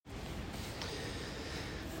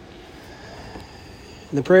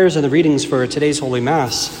In the prayers and the readings for today's Holy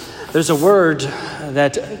Mass, there's a word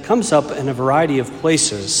that comes up in a variety of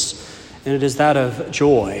places, and it is that of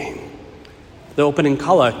joy. The opening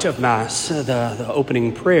collect of Mass, the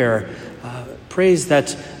opening prayer, prays that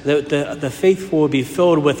the faithful will be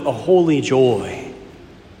filled with a holy joy.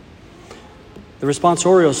 The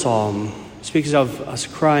responsorial psalm speaks of us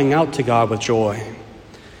crying out to God with joy.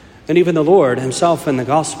 And even the Lord himself in the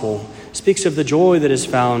gospel speaks of the joy that is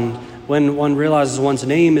found when one realizes one's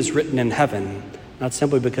name is written in heaven, not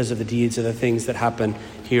simply because of the deeds or the things that happen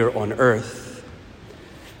here on earth.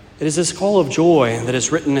 It is this call of joy that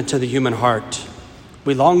is written into the human heart.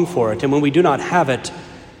 We long for it, and when we do not have it,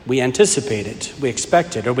 we anticipate it, we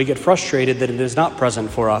expect it, or we get frustrated that it is not present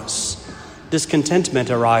for us. Discontentment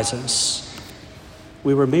arises.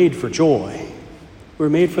 We were made for joy. We were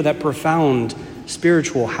made for that profound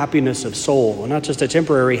spiritual happiness of soul, not just a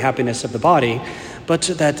temporary happiness of the body, but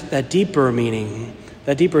that deeper meaning,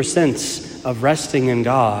 that deeper sense of resting in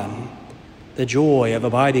God, the joy of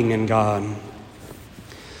abiding in God.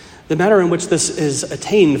 The manner in which this is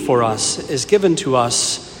attained for us is given to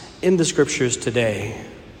us in the Scriptures today,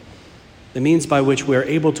 the means by which we are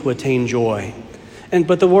able to attain joy.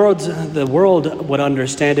 But the world would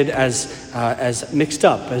understand it as mixed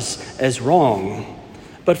up, as wrong.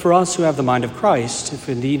 But for us who have the mind of Christ, if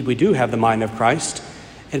indeed we do have the mind of Christ,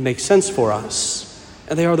 it makes sense for us.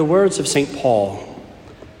 And they are the words of St. Paul.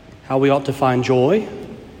 How we ought to find joy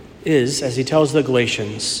is, as he tells the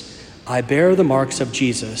Galatians, I bear the marks of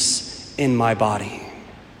Jesus in my body.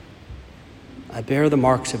 I bear the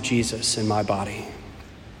marks of Jesus in my body.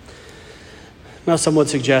 Now, some would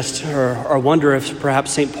suggest or wonder if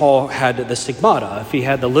perhaps St. Paul had the stigmata, if he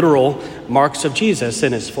had the literal marks of Jesus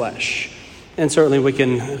in his flesh. And certainly we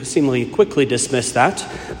can seemingly quickly dismiss that,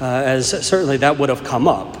 as certainly that would have come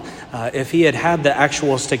up. If he had the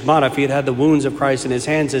actual stigmata, if he had the wounds of Christ in his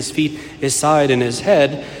hands, his feet, his side, and his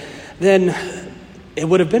head, then it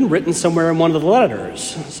would have been written somewhere in one of the letters.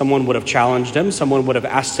 Someone would have challenged him, someone would have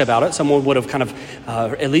asked about it, someone would have kind of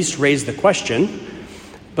at least raised the question,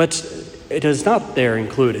 but it is not there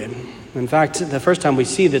included. In fact, the first time we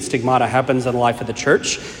see that stigmata happens in the life of the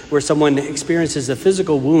church, where someone experiences the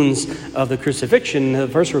physical wounds of the crucifixion, the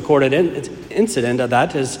first recorded incident of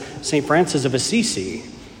that is St. Francis of Assisi.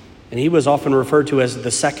 And he was often referred to as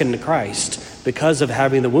the second Christ because of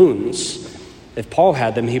having the wounds. If Paul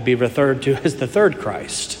had them, he'd be referred to as the third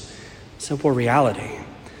Christ. Simple reality.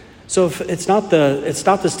 So if it's not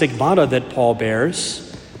the stigmata that Paul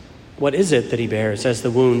bears, what is it that he bears as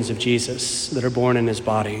the wounds of Jesus that are born in his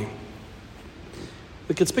body?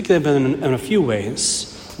 We could speak of them in a few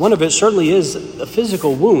ways. One of it certainly is the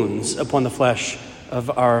physical wounds upon the flesh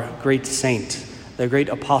of our great saint, the great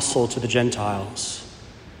apostle to the Gentiles.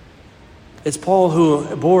 It's Paul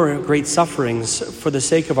who bore great sufferings for the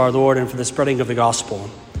sake of our Lord and for the spreading of the gospel.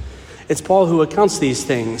 It's Paul who accounts these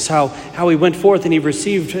things, how he went forth and he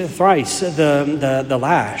received thrice the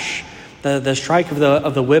lash, the strike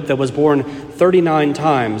of the whip that was borne 39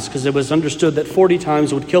 times, because it was understood that 40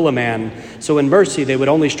 times would kill a man. So in mercy, they would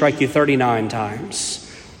only strike you 39 times.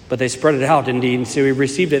 But they spread it out indeed, so he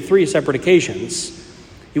received it 3 separate occasions.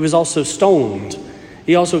 He was also stoned.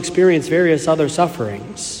 He also experienced various other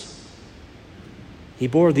sufferings. He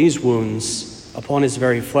bore these wounds upon his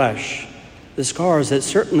very flesh, the scars that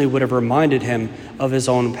certainly would have reminded him of his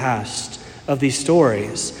own past, of these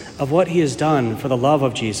stories, of what he has done for the love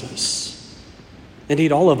of Jesus.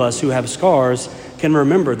 Indeed, all of us who have scars can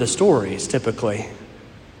remember the stories, typically.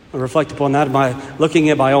 I reflect upon that by looking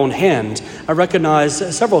at my own hand. I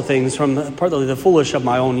recognize several things from partly the foolish of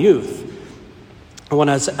my own youth. When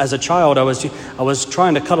as a child, I was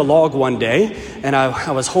trying to cut a log one day, and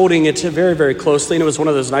I was holding it very, very closely, and it was one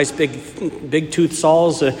of those nice big tooth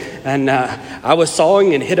saws, and I was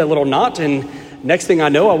sawing and hit a little knot, and next thing I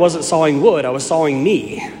know, I wasn't sawing wood, I was sawing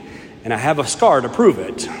me, and I have a scar to prove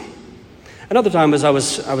it. Another time was I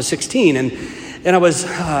was 16, and it was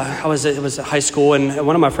high school, and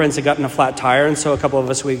one of my friends had gotten a flat tire, and so a couple of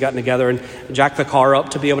us, we had gotten together and jacked the car up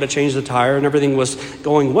to be able to change the tire, and everything was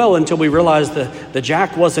going well until we realized the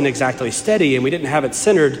jack wasn't exactly steady, and we didn't have it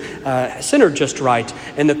centered just right,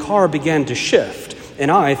 and the car began to shift.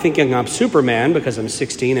 And I, thinking I'm Superman because I'm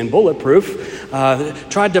 16 and bulletproof,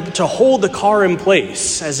 tried to hold the car in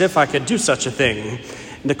place as if I could do such a thing.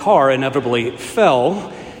 And the car inevitably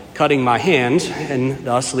fell, cutting my hand and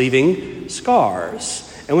thus leaving scars.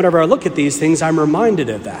 And whenever I look at these things, I'm reminded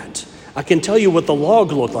of that. I can tell you what the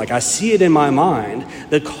log looked like. I see it in my mind.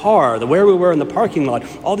 The car, where we were in the parking lot,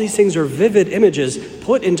 all these things are vivid images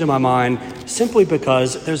put into my mind simply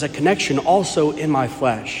because there's a connection also in my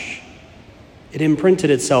flesh. It imprinted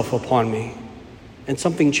itself upon me. and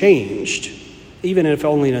something changed, even if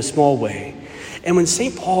only in a small way. And when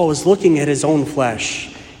St. Paul was looking at his own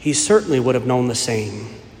flesh, he certainly would have known the same.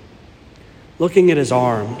 Looking at his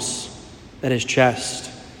arms, at his chest,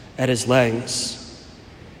 at his legs,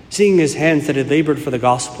 seeing his hands that had labored for the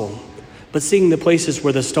gospel, but seeing the places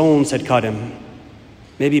where the stones had cut him.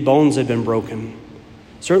 Maybe bones had been broken.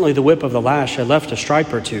 Certainly the whip of the lash had left a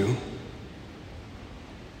stripe or two.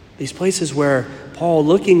 These places where Paul,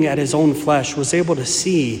 looking at his own flesh, was able to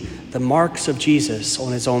see the marks of Jesus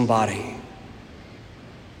on his own body.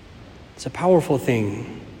 It's a powerful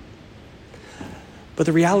thing. But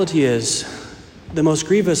the reality is, the most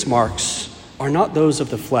grievous marks are not those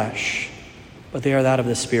of the flesh, but they are that of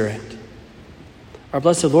the Spirit. Our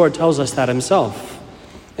blessed Lord tells us that himself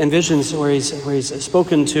in visions where he's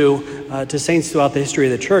spoken to saints throughout the history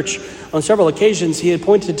of the church. On several occasions, he had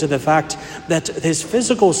pointed to the fact that his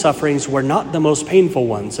physical sufferings were not the most painful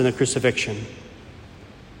ones in the crucifixion.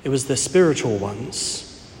 It was the spiritual ones.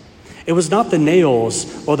 It was not the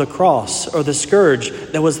nails or the cross or the scourge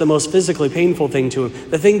that was the most physically painful thing to him.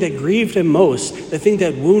 The thing that grieved him most, the thing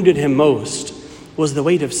that wounded him most, was the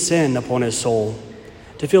weight of sin upon his soul.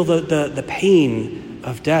 To feel the pain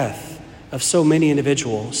of death of so many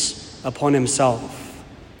individuals upon himself,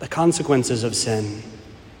 the consequences of sin.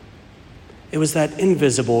 It was that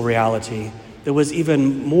invisible reality that was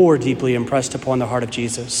even more deeply impressed upon the heart of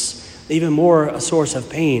Jesus, even more a source of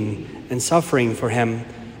pain and suffering for him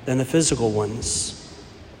than the physical ones.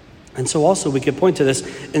 And so also we could point to this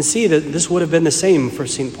and see that this would have been the same for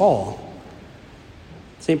St. Paul.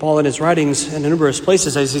 St. Paul in his writings in numerous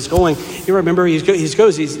places as he's going, you remember he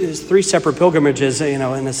goes 3 separate pilgrimages, in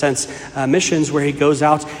a sense, missions where he goes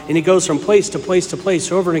out and he goes from place to place to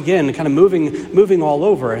place over and again, kind of moving all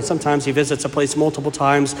over. And sometimes he visits a place multiple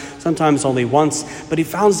times, sometimes only once, but he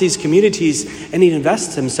founds these communities and he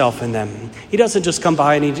invests himself in them. He doesn't just come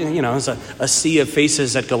by and he, has a sea of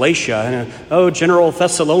faces at Galatia, and, General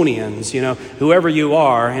Thessalonians, whoever you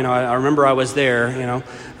are, I remember I was there,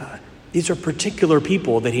 These are particular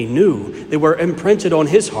people that he knew. They were imprinted on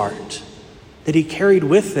his heart, that he carried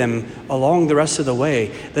with him along the rest of the way,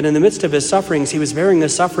 that in the midst of his sufferings, he was bearing the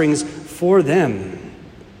sufferings for them,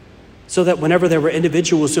 so that whenever there were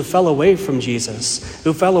individuals who fell away from Jesus,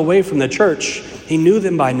 who fell away from the church, he knew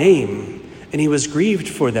them by name, and he was grieved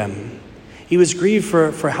for them. He was grieved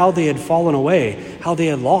for how they had fallen away, how they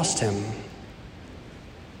had lost him.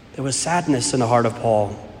 There was sadness in the heart of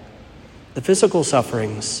Paul. The physical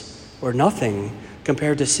sufferings were nothing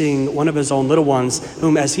compared to seeing one of his own little ones,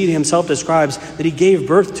 whom, as he himself describes, that he gave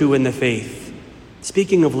birth to in the faith.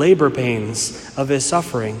 Speaking of labor pains, of his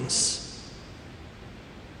sufferings.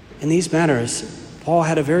 In these matters, Paul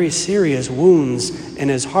had a very serious wounds in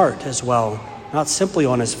his heart as well, not simply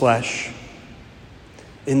on his flesh.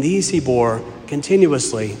 In these he bore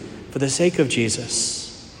continuously for the sake of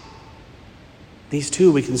Jesus. These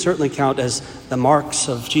two we can certainly count as the marks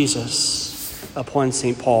of Jesus upon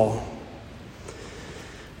St. Paul.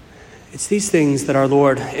 It's these things that our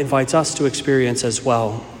Lord invites us to experience as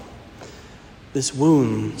well. These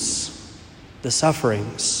wounds, the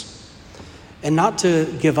sufferings, and not to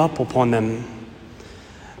give up upon them.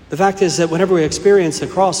 The fact is that whenever we experience the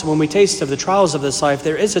cross, when we taste of the trials of this life,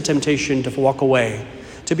 there is a temptation to walk away,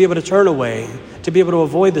 to be able to turn away, to be able to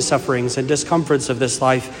avoid the sufferings and discomforts of this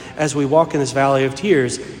life as we walk in this valley of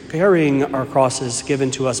tears, carrying our crosses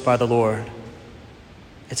given to us by the Lord.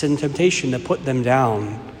 It's a temptation to put them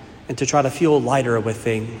down and to try to feel lighter with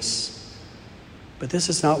things. But this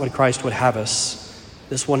is not what Christ would have us.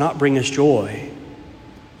 This will not bring us joy.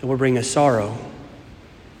 It will bring us sorrow.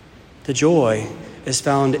 The joy is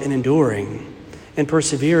found in enduring and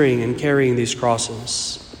persevering and carrying these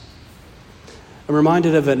crosses. I'm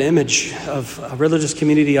reminded of an image of a religious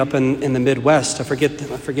community up in the Midwest. I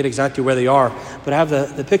forget exactly where they are, but I have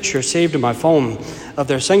the picture saved in my phone of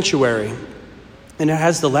their sanctuary. And it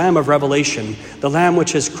has the Lamb of Revelation, the Lamb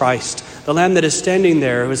which is Christ, the Lamb that is standing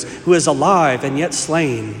there, who is alive and yet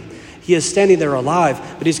slain. He is standing there alive,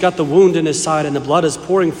 but he's got the wound in his side, and the blood is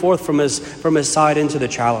pouring forth from his side into the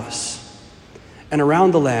chalice. And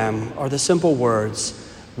around the Lamb are the simple words,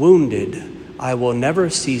 "Wounded, I will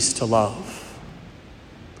never cease to love."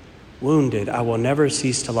 Wounded, I will never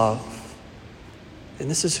cease to love.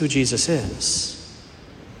 And this is who Jesus is.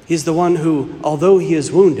 He's the one who, although he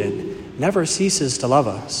is wounded, never ceases to love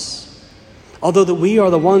us. Although that we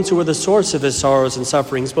are the ones who are the source of his sorrows and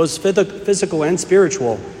sufferings, both physical and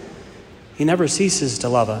spiritual, he never ceases to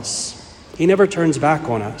love us. He never turns back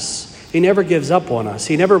on us. He never gives up on us.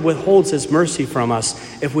 He never withholds his mercy from us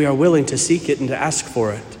if we are willing to seek it and to ask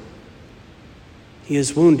for it. He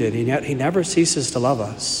is wounded, and yet he never ceases to love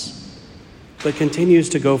us. but continues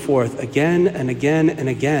to go forth again and again and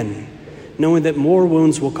again, knowing that more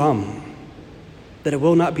wounds will come, that it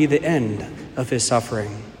will not be the end of his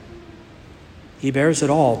suffering. He bears it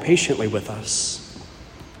all patiently with us,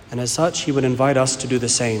 and as such, he would invite us to do the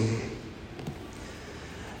same.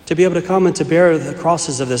 To be able to come and to bear the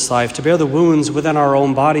crosses of this life, to bear the wounds within our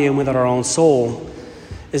own body and within our own soul,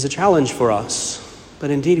 is a challenge for us,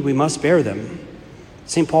 but indeed we must bear them.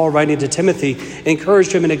 St. Paul, writing to Timothy,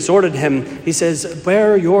 encouraged him and exhorted him. He says,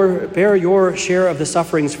 bear your share of the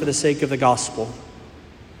sufferings for the sake of the gospel.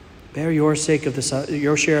 Bear your share of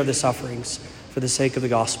the sufferings for the sake of the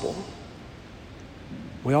gospel.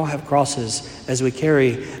 We all have crosses as we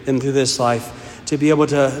carry them through this life to be able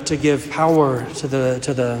to give power to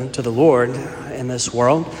the Lord in this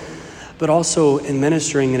world, but also in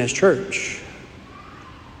ministering in his church.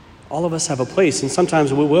 All of us have a place, and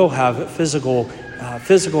sometimes we will have physical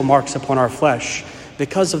marks upon our flesh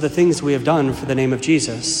because of the things we have done for the name of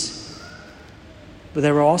Jesus. But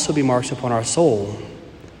there will also be marks upon our soul,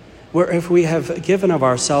 where if we have given of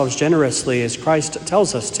ourselves generously, as Christ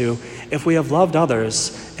tells us to, if we have loved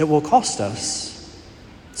others, it will cost us.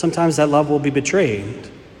 Sometimes that love will be betrayed.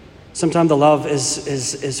 Sometimes the love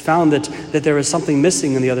is found that there is something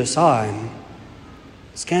missing on the other side.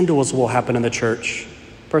 Scandals will happen in the church,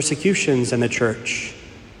 persecutions in the church.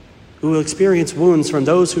 We will experience wounds from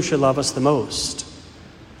those who should love us the most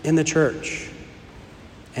in the church.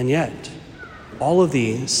 And yet, all of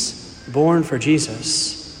these, born for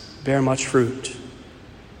Jesus, bear much fruit.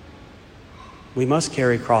 We must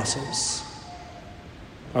carry crosses.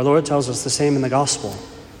 Our Lord tells us the same in the gospel.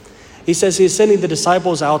 He says he is sending the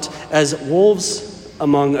disciples out as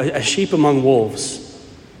sheep among wolves.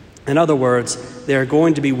 In other words, they are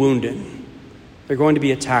going to be wounded. They're going to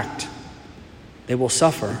be attacked. They will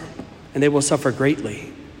suffer, and they will suffer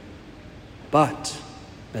greatly. But,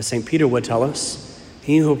 as St. Peter would tell us,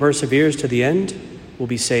 he who perseveres to the end will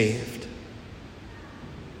be saved.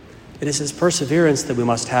 It is his perseverance that we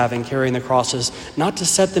must have in carrying the crosses, not to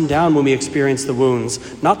set them down when we experience the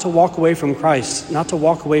wounds, not to walk away from Christ, not to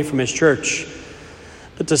walk away from his church,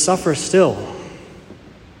 but to suffer still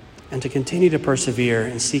and to continue to persevere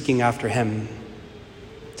in seeking after him,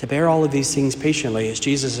 to bear all of these things patiently as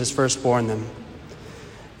Jesus has first borne them.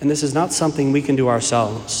 And this is not something we can do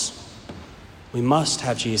ourselves. We must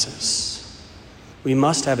have Jesus. We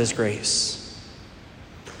must have his grace.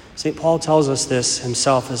 St. Paul tells us this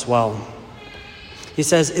himself as well. He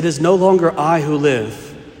says, "It is no longer I who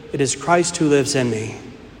live, it is Christ who lives in me."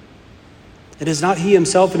 It is not he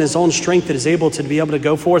himself in his own strength that is able to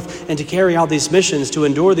go forth and to carry out these missions, to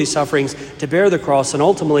endure these sufferings, to bear the cross, and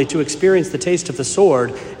ultimately to experience the taste of the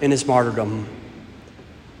sword in his martyrdom.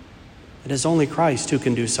 It is only Christ who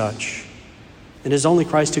can do such. It is only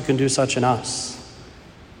Christ who can do such in us.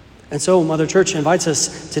 And so Mother Church invites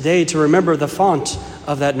us today to remember the font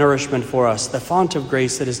of that nourishment for us, the font of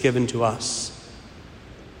grace that is given to us.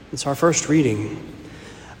 It's our first reading.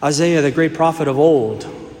 Isaiah, the great prophet of old,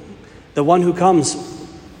 the one who comes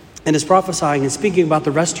and is prophesying and speaking about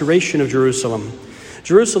the restoration of Jerusalem.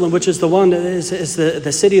 Jerusalem, which is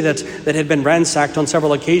the city that had been ransacked on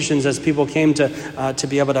several occasions as people came to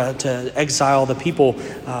be able to exile the people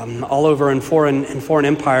all over in foreign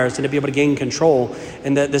empires and to be able to gain control,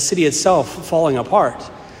 and the city itself falling apart.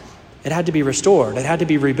 It had to be restored. It had to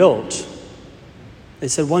be rebuilt. They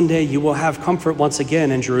said, one day you will have comfort once again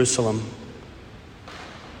in Jerusalem.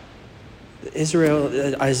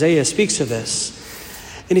 Isaiah speaks of this.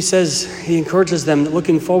 And he encourages them,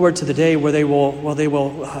 looking forward to the day where they will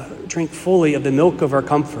drink fully of the milk of her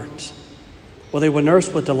comfort, where they will nurse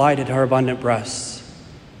with delight at her abundant breasts.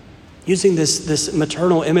 Using this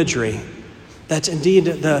maternal imagery, that indeed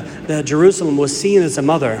the Jerusalem was seen as a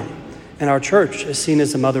mother, and our church is seen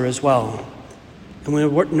as a mother as well. And we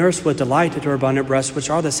nurse with delight at her abundant breasts, which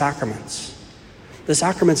are the sacraments. The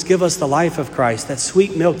sacraments give us the life of Christ, that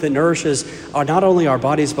sweet milk that nourishes not only our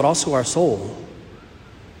bodies, but also our soul.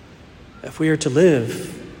 If we are to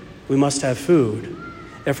live, we must have food.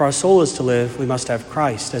 If our soul is to live, we must have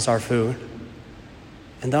Christ as our food.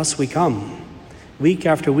 And thus we come, week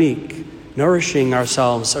after week, nourishing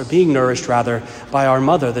ourselves, or being nourished rather, by our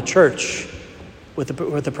mother, the church, with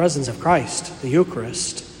the presence of Christ, the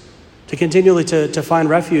Eucharist, to continually to find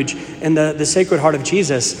refuge in the Sacred Heart of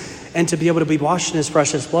Jesus, and to be able to be washed in his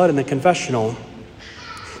precious blood in the confessional,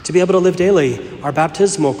 to be able to live daily our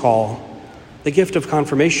baptismal call, the gift of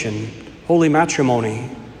confirmation, holy matrimony.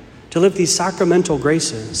 To live these sacramental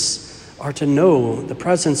graces are to know the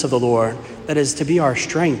presence of the Lord, that is to be our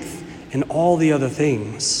strength in all the other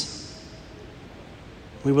things.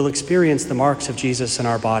 We will experience the marks of Jesus in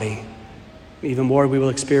our body, Even more, we will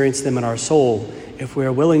experience them in our soul if we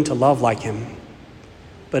are willing to love like him.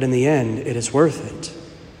 But in the end, it is worth it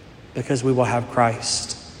because we will have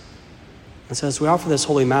Christ. And so as we offer this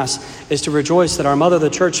Holy Mass, is to rejoice that our Mother, the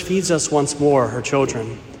Church, feeds us once more, her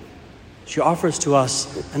children. She offers to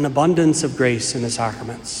us an abundance of grace in the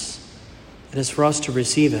sacraments. It is for us to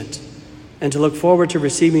receive it and to look forward to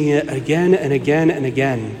receiving it again and again and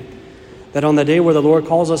again, that on the day where the Lord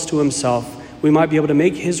calls us to himself, we might be able to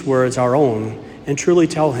make his words our own and truly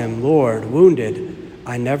tell him, Lord, wounded,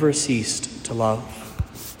 I never ceased to love.